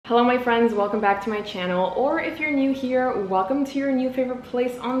Hello my friends, welcome back to my channel, or if you're new here, welcome to your new favorite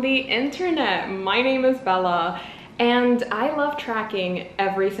place on the internet. My name is Bella and I love tracking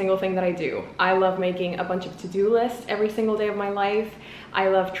every single thing that I do. I love making a bunch of to-do lists every single day of my life. I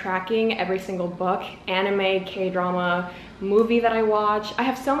love tracking every single book, anime, K-drama, movie that I watch. I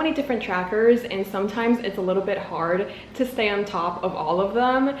have so many different trackers and sometimes it's a little bit hard to stay on top of all of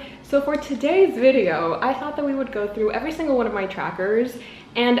them. So for today's video, I thought that we would go through every single one of my trackers,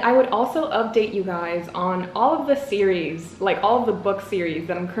 and I would also update you guys on all of the series, like all of the book series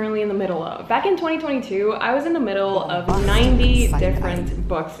that I'm currently in the middle of. Back in 2022, I was in the middle of 90 different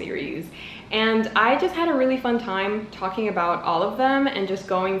book series. And I just had a really fun time talking about all of them and just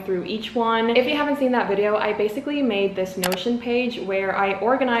going through each one. If you haven't seen that video, I basically made this Notion page where I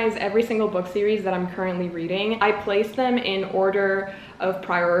organize every single book series that I'm currently reading. I place them in order of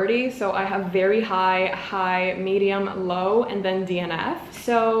priority. So I have very high, medium, low, and then DNF.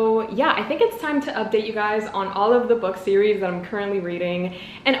 So yeah, I think it's time to update you guys on all of the book series that I'm currently reading.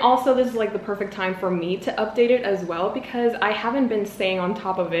 And also this is like the perfect time for me to update it as well because I haven't been staying on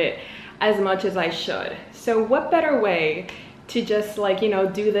top of it as much as I should. So what better way to just like, you know,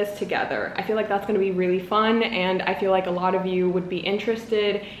 do this together? I feel like that's gonna be really fun, and I feel like a lot of you would be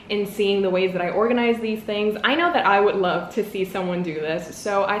interested in seeing the ways that I organize these things. I know that I would love to see someone do this,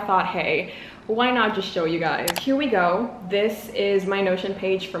 so I thought, hey, why not just show you guys? Here we go. This is my Notion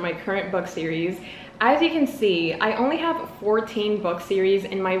page for my current book series. As you can see, I only have 14 book series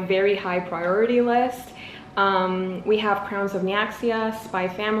in my very high priority list. We have Crowns of Nyaxia, Spy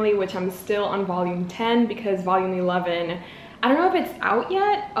Family, which I'm still on volume 10 because volume 11, I don't know if it's out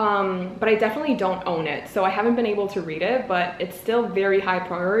yet, but I definitely don't own it. So I haven't been able to read it, but it's still very high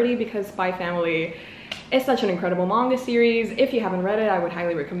priority because Spy Family is such an incredible manga series. If you haven't read it, I would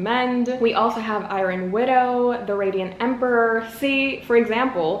highly recommend. We also have Iron Widow, The Radiant Emperor. See, for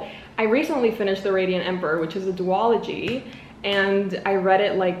example, I recently finished The Radiant Emperor, which is a duology, and I read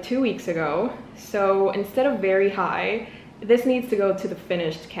it like 2 weeks ago. So instead of very high, this needs to go to the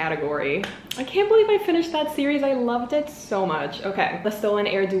finished category. I can't believe I finished that series. I loved it so much. Okay, The Stolen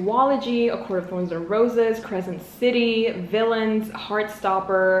Heir duology, A Court of Thorns and Roses, Crescent City, Villains,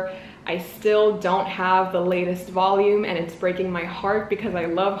 Heartstopper. I still don't have the latest volume and it's breaking my heart because I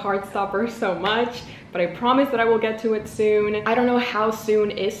love Heartstopper so much, but I promise that I will get to it soon. I don't know how soon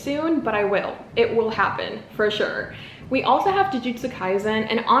is soon, but I will. It will happen for sure. We also have Jujutsu Kaisen,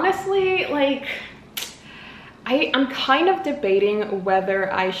 and honestly, like, I'm kind of debating whether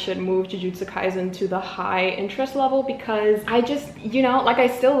I should move Jujutsu Kaisen to the high interest level because I just, you know, like I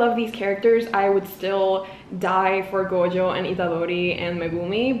still love these characters. I would still die for Gojo and Itadori and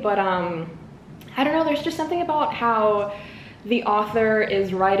Megumi, but I don't know, there's just something about how the author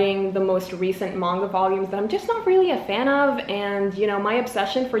is writing the most recent manga volumes that I'm just not really a fan of, and you know, my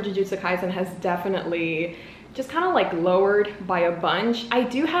obsession for Jujutsu Kaisen has definitely just kind of like lowered by a bunch. I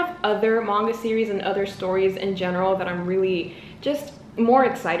do have other manga series and other stories in general that I'm really just more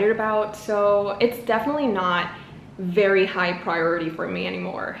excited about, so it's definitely not very high priority for me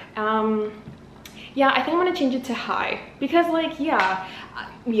anymore. Yeah, I think I'm gonna change it to high because like, yeah,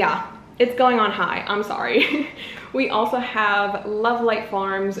 it's going on high, I'm sorry. We also have Love Light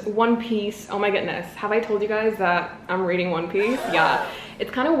Farms, One Piece. Oh my goodness, have I told you guys that I'm reading One Piece? Yeah, it's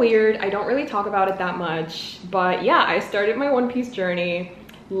kind of weird. I don't really talk about it that much, but yeah, I started my One Piece journey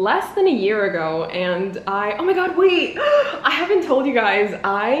less than a year ago, and oh my god, wait, I haven't told you guys,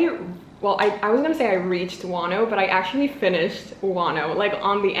 I was gonna say I reached Wano, but I actually finished Wano, like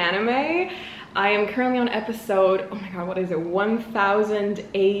on the anime. I am currently on episode, oh my god, what is it,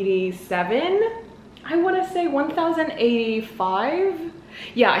 1087? I want to say 1085.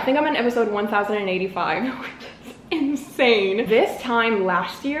 Yeah, I think I'm on episode 1085, which is insane. This time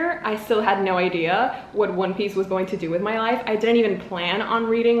last year, I still had no idea what One Piece was going to do with my life. I didn't even plan on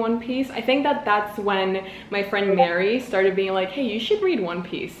reading One Piece. I think that's when my friend Mary started being like, hey, you should read One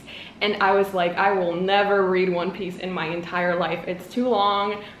Piece. And I was like, I will never read One Piece in my entire life. It's too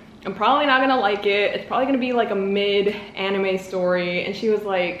long. I'm probably not gonna like it. It's probably gonna be like a mid-anime story. And she was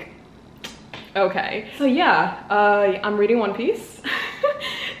like, okay. So yeah, I'm reading One Piece,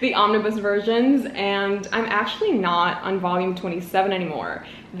 the omnibus versions, and I'm actually not on volume 27 anymore.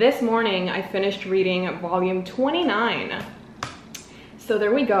 This morning, I finished reading volume 29. So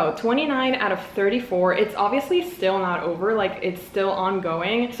there we go, 29 out of 34. It's obviously still not over, like it's still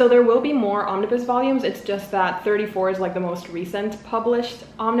ongoing. So there will be more omnibus volumes. It's just that 34 is like the most recent published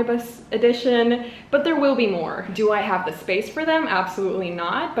omnibus edition, but there will be more. Do I have the space for them? Absolutely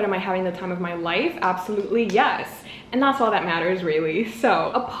not. But am I having the time of my life? Absolutely yes. And that's all that matters really.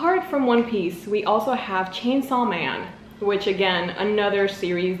 So apart from One Piece, we also have Chainsaw Man. which again, another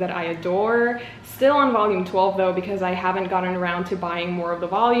series that I adore. Still on volume 12 though, because I haven't gotten around to buying more of the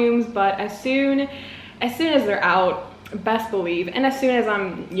volumes, but as soon as they're out, best believe, and as soon as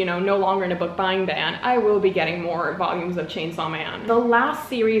I'm, you know, no longer in a book buying ban, I will be getting more volumes of Chainsaw Man. The last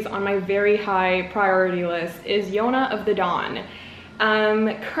series on my very high priority list is Yona of the Dawn.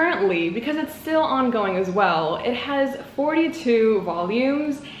 Currently, because it's still ongoing as well, it has 42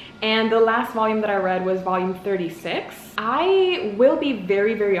 volumes, and the last volume that I read was volume 36. I will be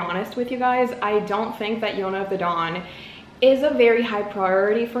very, very honest with you guys. I don't think that Yona of the Dawn is a very high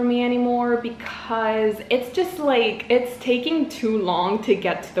priority for me anymore, because it's just like, it's taking too long to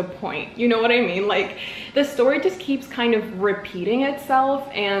get to the point. You know what I mean? Like, the story just keeps kind of repeating itself,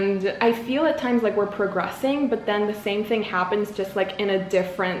 and I feel at times like we're progressing, but then the same thing happens just like in a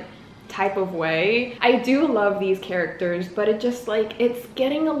different type of way. I do love these characters, but it just like, it's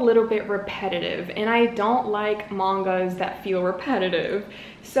getting a little bit repetitive, and I don't like mangas that feel repetitive.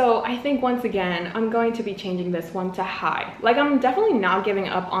 So I think once again, I'm going to be changing this one to high. Like, I'm definitely not giving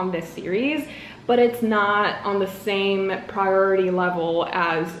up on this series, but it's not on the same priority level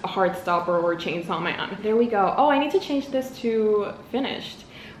as Heartstopper or Chainsaw Man. There we go. Oh, I need to change this to finished.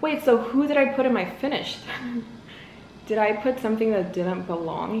 Wait, so who did I put in my finished? Did I put something that didn't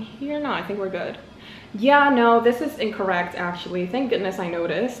belong here? No, I think we're good. Yeah, no, this is incorrect actually. Thank goodness I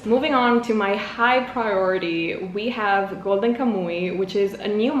noticed. Moving on to my high priority, we have Golden Kamuy, which is a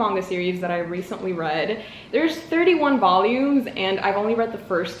new manga series that I recently read. There's 31 volumes and I've only read the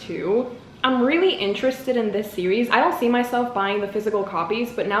first 2. I'm really interested in this series. I don't see myself buying the physical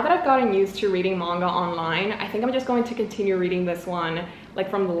copies, but now that I've gotten used to reading manga online, I think I'm just going to continue reading this one like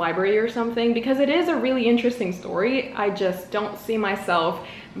from the library or something, because it is a really interesting story. I just don't see myself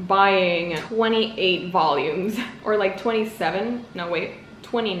buying 28 volumes or like 27, no wait,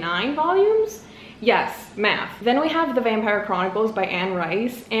 29 volumes? Yes, math. Then we have The Vampire Chronicles by Anne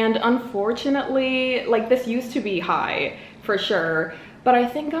Rice, and unfortunately, like, this used to be high for sure, but I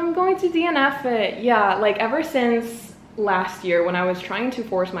think I'm going to DNF it. Yeah, like ever since last year when I was trying to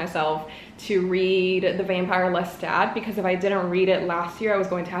force myself to read The Vampire Lestat, because if I didn't read it last year, I was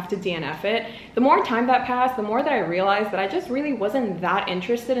going to have to DNF it. The more time that passed, the more that I realized that I just really wasn't that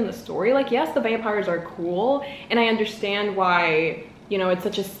interested in the story. Like, yes, the vampires are cool, and I understand why, you know, it's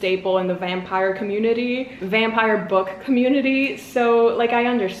such a staple in the vampire community, vampire book community. So like, I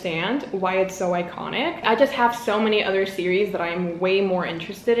understand why it's so iconic. I just have so many other series that I'm way more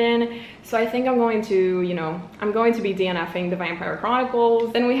interested in. So I think I'm going to, you know, I'm going to be DNFing The Vampire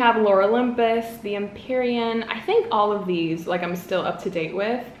Chronicles. Then we have Lore Olympus, The Empyrean. I think all of these, like, I'm still up to date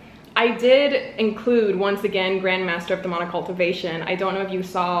with. I did include, once again, Grandmaster of Demonic Cultivation. I don't know if you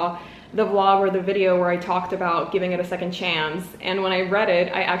saw the vlog or the video where I talked about giving it a second chance, and when I read it,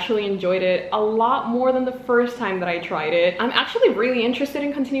 I actually enjoyed it a lot more than the first time that I tried it. I'm actually really interested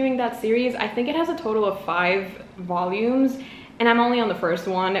in continuing that series. I think it has a total of 5 volumes, and I'm only on the first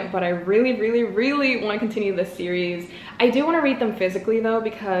one, but I really, really, really want to continue this series. I do want to read them physically though,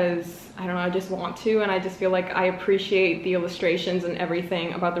 because I don't know, I just want to, and I just feel like I appreciate the illustrations and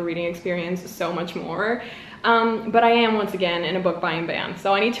everything about the reading experience so much more. But I am once again in a book buying ban,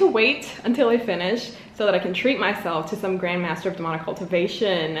 so I need to wait until I finish so that I can treat myself to some Grandmaster of Demonic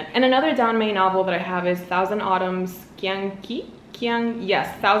Cultivation. And another Danmei novel that I have is Thousand Autumns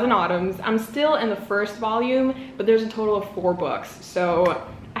yes, Thousand Autumns. I'm still in the first volume, but there's a total of 4 books, so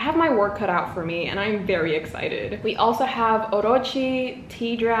I have my work cut out for me, and I'm very excited. We also have Orochi,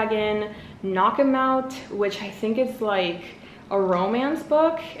 Tea Dragon, Knock 'Em Out, which I think is like a romance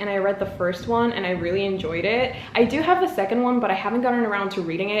book, and I read the first one and I really enjoyed it. I do have the second one, but I haven't gotten around to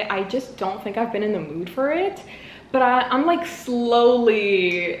reading it. I just don't think I've been in the mood for it. But I'm like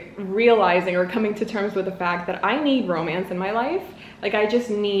slowly realizing or coming to terms with the fact that I need romance in my life. Like, I just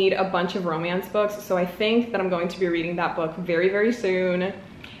need a bunch of romance books. So I think that I'm going to be reading that book very, very soon.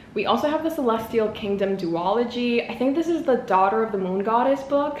 We also have the Celestial Kingdom duology. I think this is the Daughter of the Moon Goddess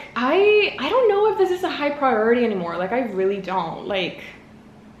book. I don't know if this is a high priority anymore. Like, I really don't. Like,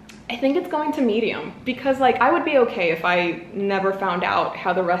 I think it's going to medium, because like, I would be okay if I never found out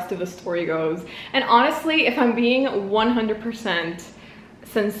how the rest of the story goes. And honestly, if I'm being 100%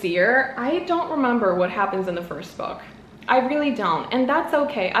 sincere, I don't remember what happens in the first book. I really don't, and that's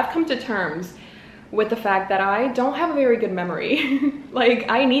okay. I've come to terms with the fact that I don't have a very good memory. Like,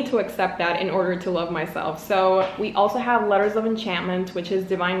 I need to accept that in order to love myself. So we also have Letters of Enchantment, which is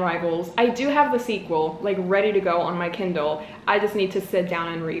Divine Rivals. I do have the sequel, like, ready to go on my Kindle. I just need to sit down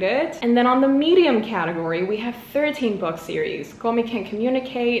and read it. And then on the medium category, we have 13 book series. Call Me Can't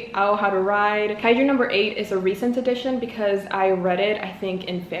Communicate, Ow How to Ride. Kaiju number 8 is a recent edition because I read it, I think,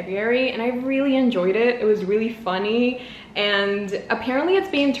 in February, and I really enjoyed it. It was really funny. And apparently it's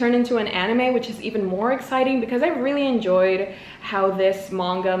being turned into an anime, which is even more exciting because I really enjoyed how this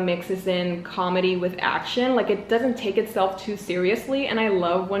manga mixes in comedy with action. Like, it doesn't take itself too seriously, and I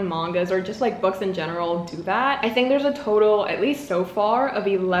love when mangas or just like books in general do that. I think there's a total, at least so far, of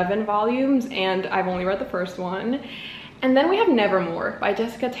 11 volumes, and I've only read the first one. And then we have Nevermore by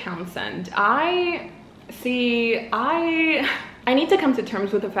Jessica Townsend. I need to come to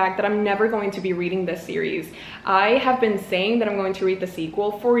terms with the fact that I'm never going to be reading this series. I have been saying that I'm going to read the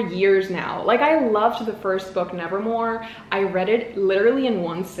sequel for years now. Like, I loved the first book, Nevermore. I read it literally in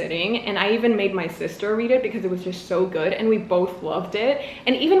one sitting, and I even made my sister read it because it was just so good, and we both loved it.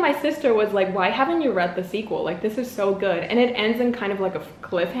 And even my sister was like, why haven't you read the sequel? Like, this is so good. And it ends in kind of like a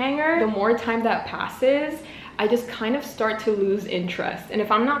cliffhanger. The more time that passes, I just kind of start to lose interest. And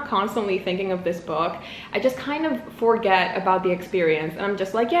if I'm not constantly thinking of this book, I just kind of forget about the experience. And I'm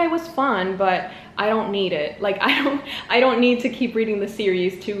just like, yeah, it was fun, but I don't need it. Like, I don't need to keep reading the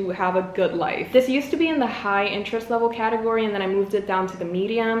series to have a good life. This used to be in the high interest level category, and then I moved it down to the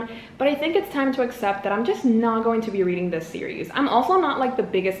medium. But I think it's time to accept that I'm just not going to be reading this series. I'm also not like the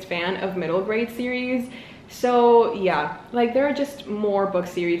biggest fan of middle grade series. So yeah, like, there are just more book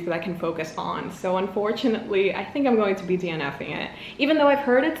series that I can focus on. So unfortunately, I think I'm going to be DNFing it. Even though I've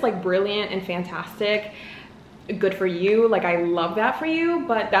heard it's like brilliant and fantastic, good for you, like, I love that for you,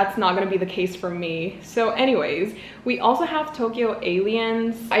 but that's not gonna be the case for me. So anyways, we also have Tokyo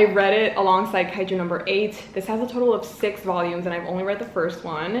Aliens. I read it alongside Kaiju number 8. This has a total of 6 volumes, and I've only read the first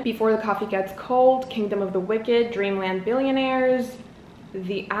one. Before the Coffee Gets Cold, Kingdom of the Wicked, Dreamland Billionaires,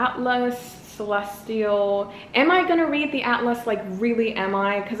 The Atlas, Celestial. Am I gonna read the Atlas? Like, really, am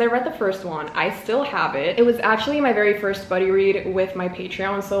I? Because I read the first one. I still have it. It was actually my very first buddy read with my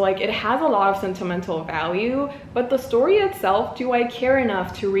Patreon, so like, it has a lot of sentimental value, but the story itself, do I care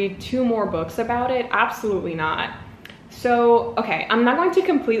enough to read 2 more books about it? Absolutely not. So, okay, I'm not going to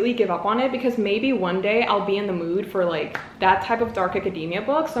completely give up on it because maybe one day I'll be in the mood for like that type of dark academia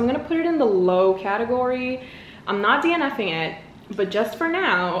book, so I'm gonna put it in the low category. I'm not DNFing it, but just for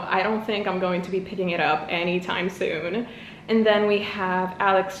now, I don't think I'm going to be picking it up anytime soon. And then we have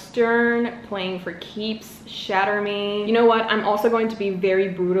Alex Stern, Playing for Keeps, Shatter Me. You know what? I'm also going to be very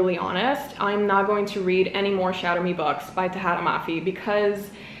brutally honest. I'm not going to read any more Shatter Me books by Tahara Mafi because,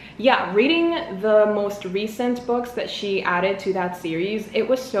 yeah, reading the most recent books that she added to that series, it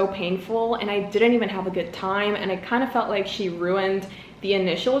was so painful, and I didn't even have a good time, and I kind of felt like she ruined the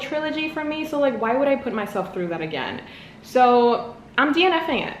initial trilogy for me. So like, why would I put myself through that again? So I'm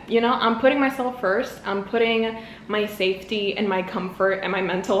DNFing it, you know? I'm putting myself first. I'm putting my safety and my comfort and my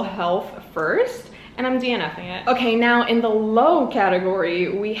mental health first, and I'm DNFing it. Okay, now in the low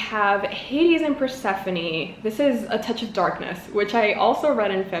category, we have Hades and Persephone. This is A Touch of Darkness, which I also read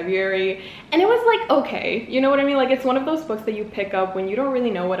in February, and it was like, okay, you know what I mean? Like, it's one of those books that you pick up when you don't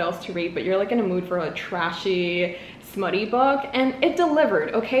really know what else to read, but you're like in a mood for a trashy, smutty book, and it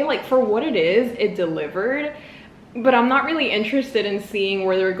delivered, okay? Like, for what it is, it delivered. But I'm not really interested in seeing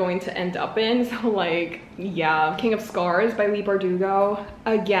where they're going to end up in, so like, yeah. King of Scars by Leigh Bardugo.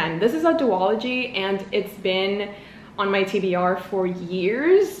 Again, this is a duology, and it's been on my TBR for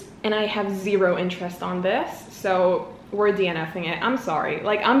years, and I have zero interest on this, so we're DNFing it. I'm sorry.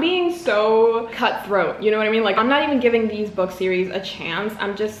 Like, I'm being so cutthroat, you know what I mean? Like, I'm not even giving these book series a chance.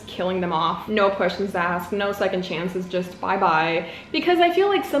 I'm just killing them off. No questions asked, no second chances, just bye-bye. Because I feel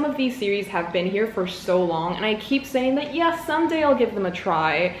like some of these series have been here for so long, and I keep saying that, yeah, someday I'll give them a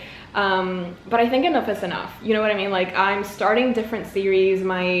try. But I think enough is enough. You know what I mean? Like, I'm starting different series.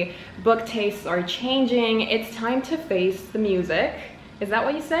 My book tastes are changing. It's time to face the music. Is that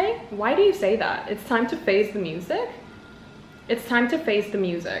what you say? Why do you say that? It's time to face the music? It's time to face the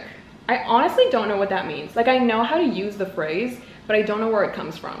music. I honestly don't know what that means. Like, I know how to use the phrase, but I don't know where it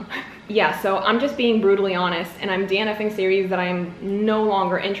comes from. Yeah, so I'm just being brutally honest, and I'm DNFing series that I'm no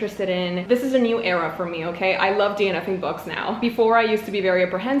longer interested in. This is a new era for me, okay? I love DNFing books now. Before, I used to be very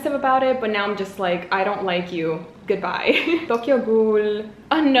apprehensive about it, but now I'm just like, I don't like you. Goodbye. Tokyo Ghoul,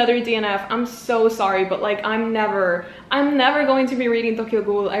 another DNF. I'm so sorry, but like, I'm never going to be reading Tokyo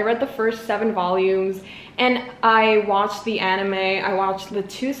Ghoul. I read the first 7 volumes, and I watched the anime. I watched the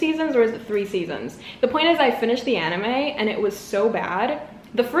 2 seasons, or is it 3 seasons? The point is, I finished the anime, and it was so bad.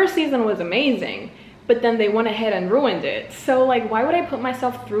 The first season was amazing, but then they went ahead and ruined it. So like, why would I put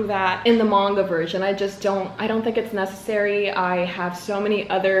myself through that in the manga version? I don't think it's necessary. I have so many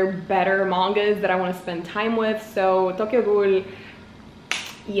other better mangas that I want to spend time with. So Tokyo Ghoul,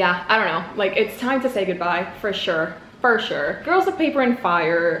 yeah, I don't know. Like, it's time to say goodbye for sure. For sure. Girls of Paper and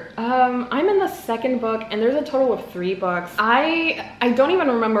Fire. I'm in the second book and there's a total of 3 books. I don't even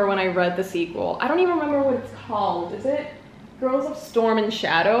remember when I read the sequel. I don't even remember what it's called. Is it Girls of Storm and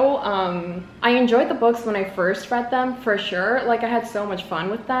Shadow? I enjoyed the books when I first read them for sure. Like, I had so much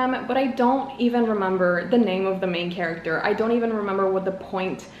fun with them, but I don't even remember the name of the main character. I don't even remember what the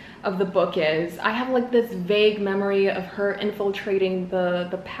point of the book is. I have like this vague memory of her infiltrating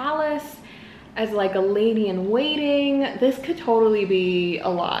the palace as like a lady in waiting. This could totally be a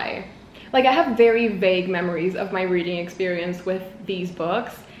lie. Like, I have very vague memories of my reading experience with these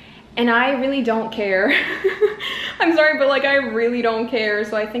books, and I really don't care. I'm sorry, but like, I really don't care.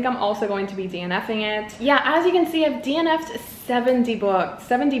 So I think I'm also going to be DNFing it. Yeah, as you can see, I've DNF'd 70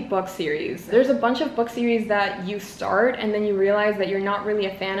 book series. There's a bunch of book series that you start and then you realize that you're not really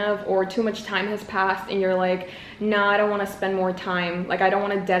a fan of, or too much time has passed and you're like, nah, I don't want to spend more time. Like, I don't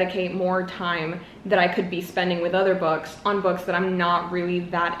want to dedicate more time that I could be spending with other books on books that I'm not really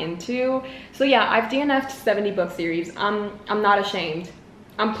that into. So yeah, I've DNF'd 70 book series. I'm not ashamed.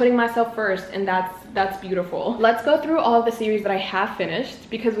 I'm putting myself first, and that's beautiful. Let's go through all of the series that I have finished,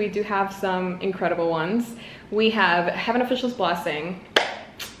 because we do have some incredible ones. We have Heaven Official's Blessing,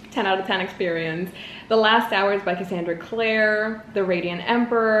 10 out of 10 experience. The Last Hours by Cassandra Clare, The Radiant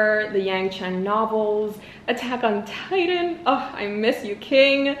Emperor, the Yang Chen novels, Attack on Titan, oh, I Miss You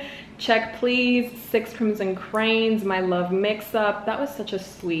King, Check Please, Six Crimson Cranes, My Love Mix-Up. That was such a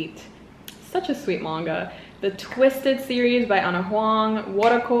sweet manga. The Twisted series by Ana Huang,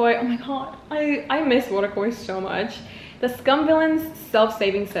 Waterkoi, oh my god, I miss Waterkoi so much. The Scum Villains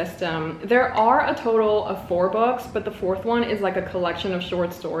Self-Saving System. There are a total of 4 books, but the 4th one is like a collection of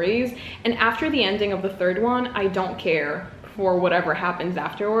short stories. And after the ending of the 3rd one, I don't care for whatever happens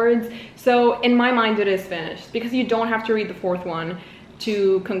afterwards. So in my mind, it is finished, because you don't have to read the 4th one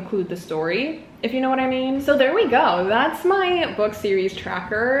to conclude the story, if you know what I mean. So there we go, that's my book series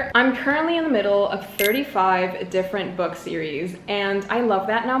tracker. I'm currently in the middle of 35 different book series, and I love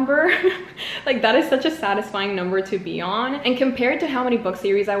that number. Like, that is such a satisfying number to be on. And compared to how many book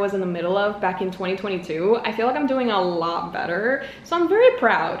series I was in the middle of back in 2022, I feel like I'm doing a lot better. So I'm very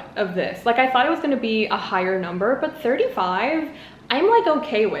proud of this. Like, I thought it was gonna be a higher number, but 35, I'm like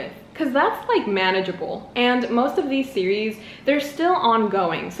okay with, because that's like manageable. And most of these series, they're still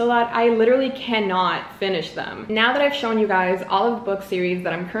ongoing, so that I literally cannot finish them. Now that I've shown you guys all of the book series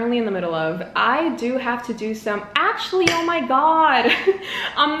that I'm currently in the middle of, I do have to do some, actually, oh my god,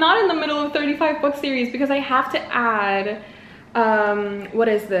 I'm not in the middle of 35 book series, because I have to add, what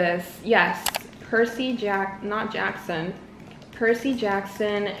is this? Yes, Percy Jackson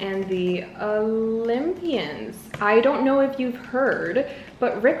and the Olympians. I don't know if you've heard,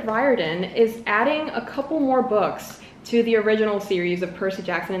 but Rick Riordan is adding a couple more books to the original series of Percy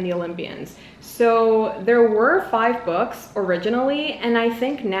Jackson and the Olympians. So there were 5 books originally, and I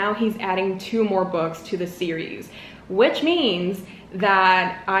think now he's adding 2 more books to the series, which means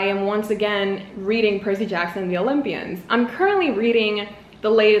that I am once again reading Percy Jackson and the Olympians. I'm currently reading the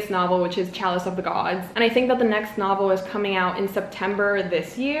latest novel, which is Chalice of the Gods, and I think that the next novel is coming out in September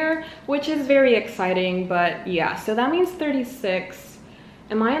this year, which is very exciting. But yeah, so that means 36.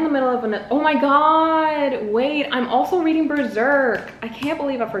 Am I in the middle of an, oh my god, wait, I'm also reading Berserk. I can't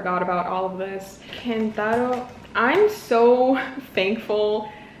believe I forgot about all of this. Kentaro, I'm so thankful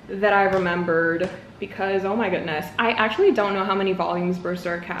that I remembered, because oh my goodness, I actually don't know how many volumes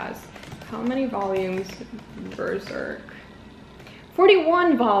Berserk has. How many volumes Berserk?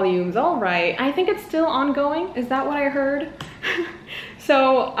 41 volumes, all right. I think it's still ongoing. Is that what I heard?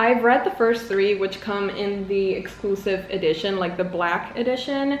 So I've read the first 3, which come in the exclusive edition, like the black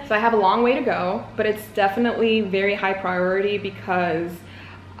edition. So I have a long way to go, but it's definitely very high priority, because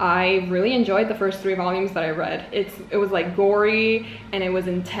I really enjoyed the first 3 volumes that I read. It was like gory, and it was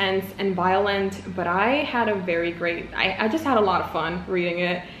intense and violent, but I had a very great, I just had a lot of fun reading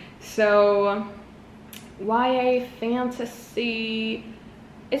it. So YA fantasy,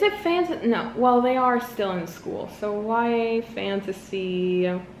 is it fantasy? No, well, they are still in school. So YA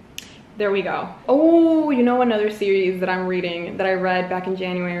fantasy, there we go. Oh, you know another series that I'm reading that I read back in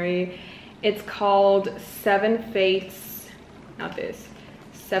January? It's called Seven Fates, not this,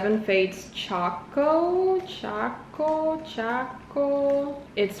 Seven Fates Chaco.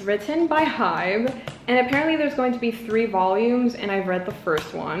 It's written by Hybe, and apparently there's going to be 3 volumes, and I've read the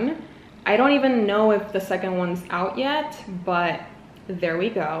first one. I don't even know if the second one's out yet, but There we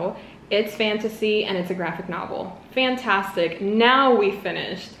go. It's fantasy and it's a graphic novel. Fantastic. Now we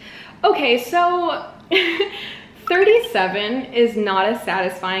finished. Okay, so 37 is not as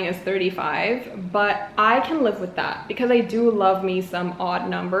satisfying as 35, but I can live with that because I do love me some odd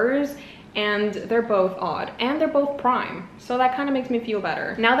numbers, and they're both odd and they're both prime, so that kind of makes me feel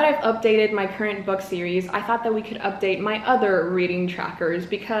better. Now that I've updated my current book series, I thought that we could update my other reading trackers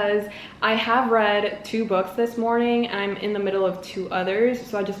because I have read 2 books this morning and I'm in the middle of 2 others,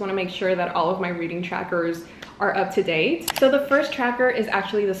 so I just want to make sure that all of my reading trackers are up to date. So the first tracker is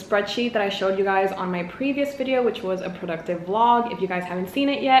actually the spreadsheet that I showed you guys on my previous video, which was a productive vlog. If you guys haven't seen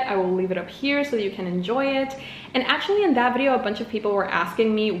it yet, I will leave it up here so that you can enjoy it. And actually in that video, a bunch of people were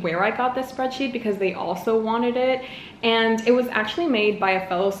asking me where I got this spreadsheet because they also wanted it. And it was actually made by a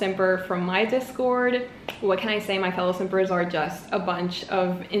fellow simper from my Discord. What can I say? My fellow simpers are just a bunch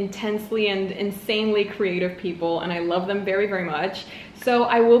of intensely and insanely creative people, and I love them very, very much. So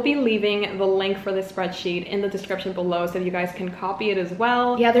I will be leaving the link for this spreadsheet in the description below so you guys can copy it as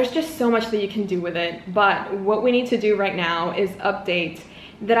well. Yeah, there's just so much that you can do with it, but what we need to do right now is update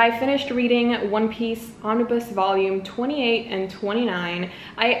that I finished reading One Piece Omnibus Volume 28 and 29.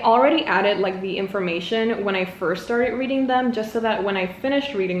 I already added like the information when I first started reading them, just so that when I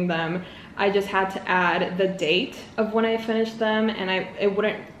finished reading them, I just had to add the date of when I finished them, and it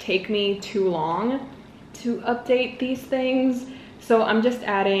wouldn't take me too long to update these things. So I'm just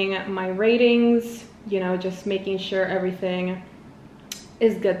adding my ratings, you know, just making sure everything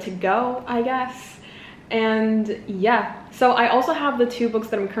is good to go, I guess. And yeah, so I also have the 2 books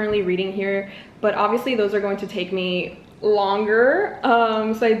that I'm currently reading here, but obviously those are going to take me longer.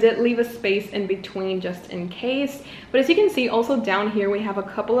 So I did leave a space in between just in case. But as you can see, also down here, we have a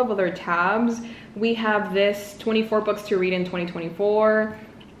couple of other tabs. We have this 24 books to read in 2024.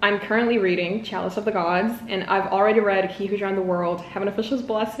 I'm currently reading Chalice of the Gods, and I've already read He Who Drowned the World, Heaven Official's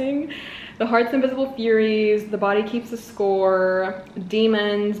Blessing, The Heart's Invisible Furies, The Body Keeps the Score,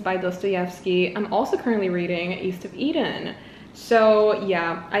 Demons by Dostoevsky. I'm also currently reading East of Eden. So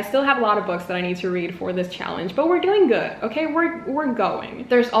yeah, I still have a lot of books that I need to read for this challenge, but we're doing good, okay? We're going.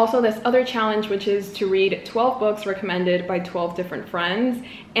 There's also this other challenge, which is to read 12 books recommended by 12 different friends.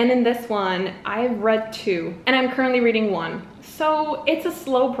 And in this one, I've read 2, and I'm currently reading 1. So it's a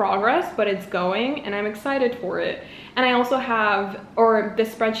slow progress, but it's going, and I'm excited for it. And I also have, or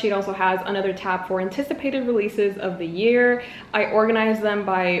this spreadsheet also has another tab for anticipated releases of the year. I organize them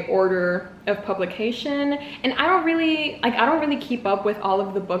by order of publication, and I don't really keep up with all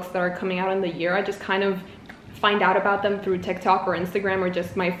of the books that are coming out in the year. I just kind of find out about them through TikTok or Instagram, or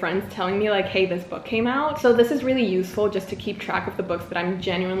just my friends telling me like, hey, this book came out. So this is really useful just to keep track of the books that I'm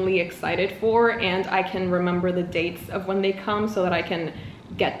genuinely excited for, and I can remember the dates of when they come so that I can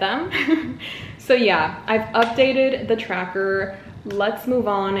get them. So yeah, I've updated the tracker. Let's move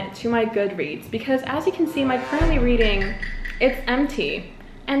on to my Goodreads, because as you can see, my currently reading, it's empty,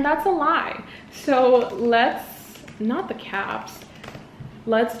 and that's a lie. So not the caps,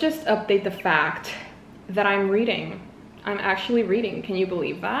 let's just update the fact that I'm reading. I'm actually reading. Can you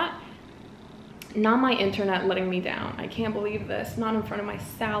believe that? Not my internet letting me down. I can't believe this. Not in front of my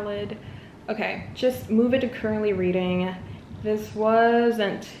salad. Okay, just move it to currently reading. This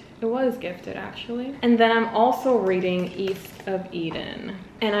wasn't, it was gifted actually. And then I'm also reading East of Eden,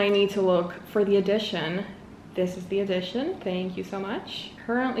 and I need to look for the edition. This is the edition. Thank you so much.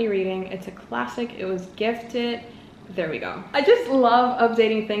 Currently reading. It's a classic. It was gifted. There we go. I just love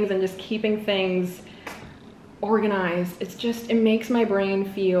updating things and just keeping things organized. It makes my brain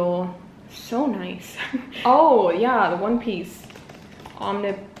feel so nice. Oh yeah, the One Piece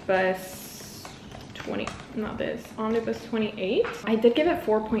Omnibus 20, not this, Omnibus 28. I did give it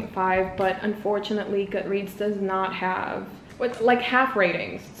 4.5, but unfortunately Goodreads does not have like half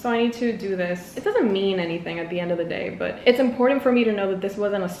ratings, so I need to do this. It doesn't mean anything at the end of the day, but it's important for me to know that this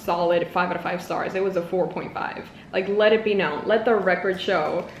wasn't a solid 5 out of 5 stars. It was a 4.5. Like, let it be known, let the record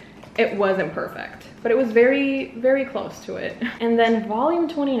show it wasn't perfect, but it was very, very close to it. And then volume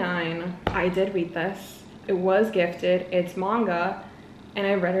 29, I did read this. It was gifted. It's manga, and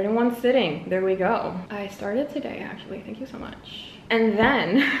I read it in one sitting. There we go. I started today, actually. Thank you so much. And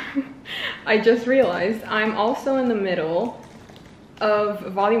then I just realized I'm also in the middle of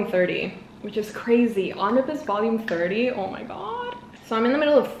volume 30, which is crazy. Omnibus volume 30, oh my god. So I'm in the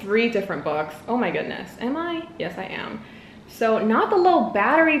middle of 3 different books. Oh my goodness, am I? Yes, I am. So not the low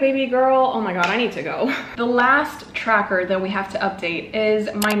battery, baby girl. Oh my god, I need to go. The last tracker that we have to update is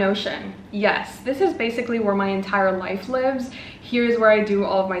my Notion. Yes, this is basically where my entire life lives. Here's where I do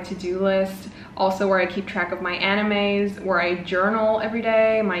all of my to-do lists, also where I keep track of my animes, where I journal every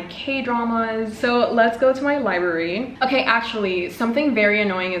day, my K-dramas. So let's go to my library. Okay, actually, something very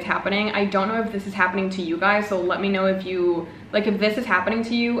annoying is happening. I don't know if this is happening to you guys, so let me know if you, like, if this is happening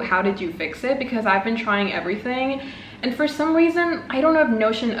to you, how did you fix it? Because I've been trying everything, and for some reason, I don't know if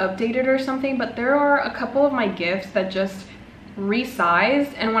Notion updated or something, but there are a couple of my GIFs that just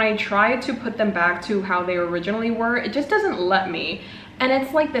resized, and when I try to put them back to how they originally were, it just doesn't let me. And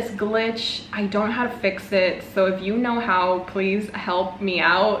it's like this glitch. I don't know how to fix it, so if you know how, please help me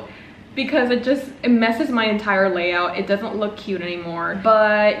out, because it messes my entire layout. It doesn't look cute anymore.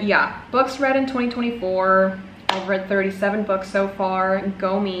 But yeah, books read in 2024. I've read 37 books so far.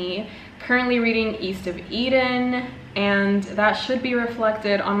 Go me. Currently reading East of Eden, and that should be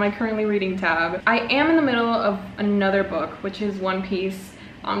reflected on my currently reading tab. I am in the middle of another book, which is One Piece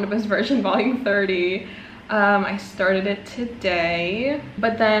Omnibus Version Volume 30. I started it today,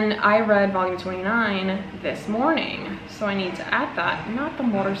 but then I read volume 29 this morning, so I need to add that. Not the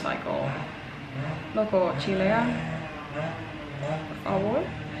motorcycle. Loco, chilea. Por favor.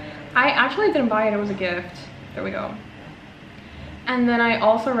 I actually didn't buy it, it was a gift. There we go. And then I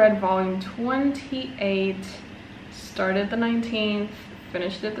also read volume 28, started the 19th,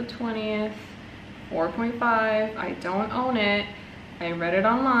 finished it the 20th, 4.5, I don't own it. I read it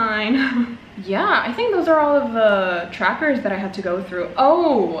online. Yeah, I think those are all of the trackers that I had to go through.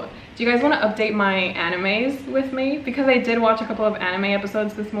 Oh, do you guys want to update my animes with me? Because I did watch a couple of anime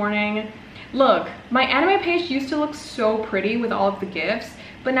episodes this morning. Look, my anime page used to look so pretty with all of the GIFs,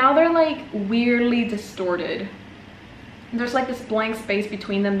 but now they're like weirdly distorted. There's like this blank space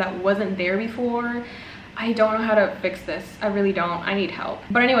between them that wasn't there before. I don't know how to fix this. I really don't. I need help.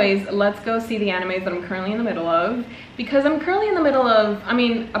 But anyways, let's go see the animes that I'm currently in the middle of, because I'm currently in the middle of, I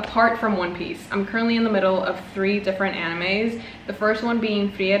mean, apart from One Piece, I'm currently in the middle of 3 different animes. The first one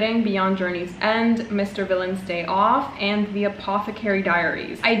being Frieren, Beyond Journey's End, Mr. Villain's Day Off, and The Apothecary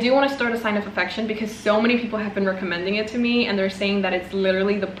Diaries. I do want to start A Sign of Affection because so many people have been recommending it to me, and they're saying that it's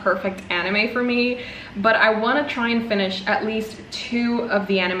literally the perfect anime for me. But I want to try and finish at least 2 of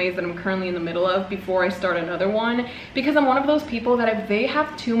the animes that I'm currently in the middle of before I start another one, because I'm one of those people that if they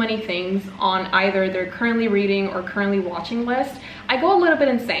have too many things on either their currently reading or currently watching list, I go a little bit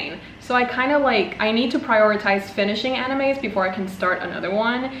insane. So I kind of like, I need to prioritize finishing animes before I can start another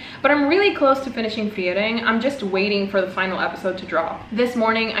one. But I'm really close to finishing Frieren. I'm just waiting for the final episode to drop. This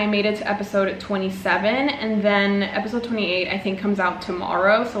morning I made it to episode 27, and then episode 28 I think comes out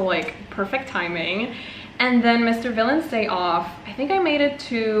tomorrow, so like perfect timing. And then Mr. Villain's Day Off, I think I made it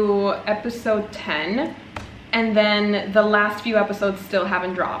to episode 10. And then the last few episodes still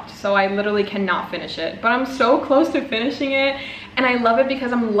haven't dropped, so I literally cannot finish it. But I'm so close to finishing it, and I love it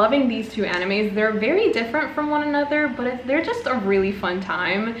because I'm loving these 2 animes. They're very different from one another, but they're just a really fun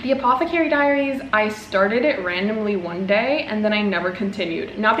time. The Apothecary Diaries, I started it randomly one day, and then I never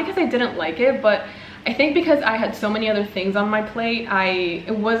continued. Not because I didn't like it, but I think because I had so many other things on my plate,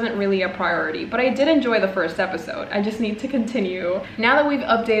 it wasn't really a priority. But I did enjoy the first episode. I just need to continue. Now that we've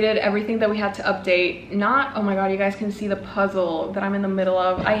updated everything that we had to update, oh my god, you guys can see the puzzle that I'm in the middle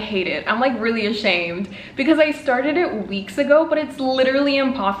of. I hate it. I'm like really ashamed because I started it weeks ago, but it's literally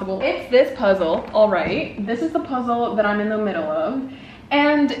impossible. It's this puzzle, all right. This is the puzzle that I'm in the middle of.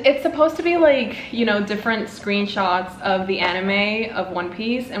 And it's supposed to be like, you know, different screenshots of the anime of One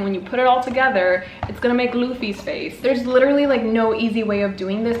Piece, and when you put it all together, it's gonna make Luffy's face. There's literally like no easy way of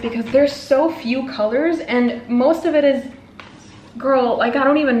doing this because there's so few colors, and most of it is, girl, like I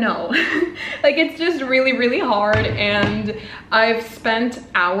don't even know. Like it's just really, really hard, and I've spent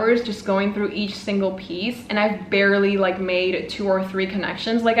hours just going through each single piece, and I've barely like made 2 or 3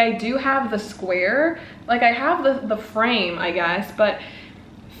 connections. Like I do have the square, like I have the frame, I guess, but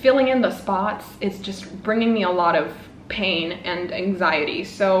filling in the spots, it's just bringing me a lot of pain and anxiety.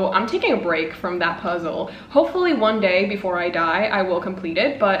 So I'm taking a break from that puzzle. Hopefully one day before I die, I will complete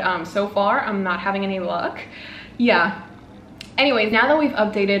it, but so far I'm not having any luck. Yeah. Anyways, now that we've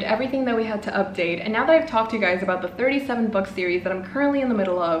updated everything that we had to update, and now that I've talked to you guys about the 37 book series that I'm currently in the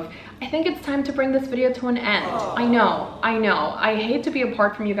middle of, I think it's time to bring this video to an end. I know. I hate to be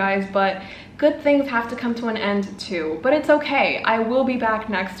apart from you guys, but good things have to come to an end too. But it's okay. I will be back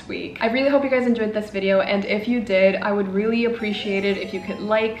next week. I really hope you guys enjoyed this video, and if you did, I would really appreciate it if you could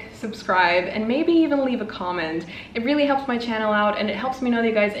like, subscribe, and maybe even leave a comment. It really helps my channel out, and it helps me know that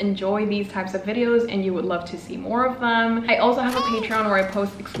you guys enjoy these types of videos and you would love to see more of them. I also have a Patreon where I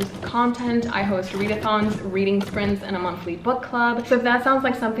post exclusive content. I host readathons, reading sprints, and a monthly book club. So if that sounds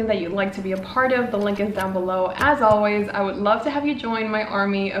like something that you'd like to be a part of, the link is down below. As always, I would love to have you join my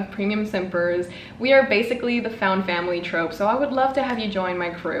army of premium simpers. We are basically the found family trope, so I would love to have you join my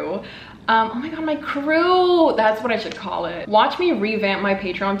crew. Oh my god, my crew! That's what I should call it. Watch me revamp my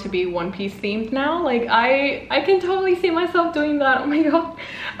Patreon to be One Piece themed now. Like, I can totally see myself doing that. Oh my god.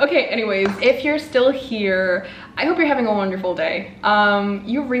 Okay, anyways, if you're still here, I hope you're having a wonderful day.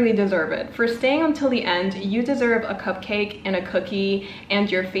 You really deserve it. For staying until the end, you deserve a cupcake and a cookie and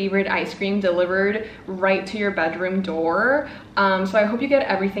your favorite ice cream delivered right to your bedroom door. So I hope you get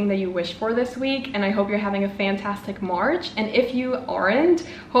everything that you wish for this week, and I hope you're having a fantastic March. And if you aren't,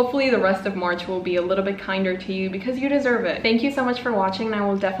 hopefully the rest of March will be a little bit kinder to you because you deserve it. Thank you so much for watching, and I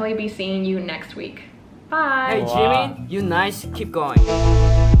will definitely be seeing you next week. Bye! Hey Jimmy, you nice, keep going.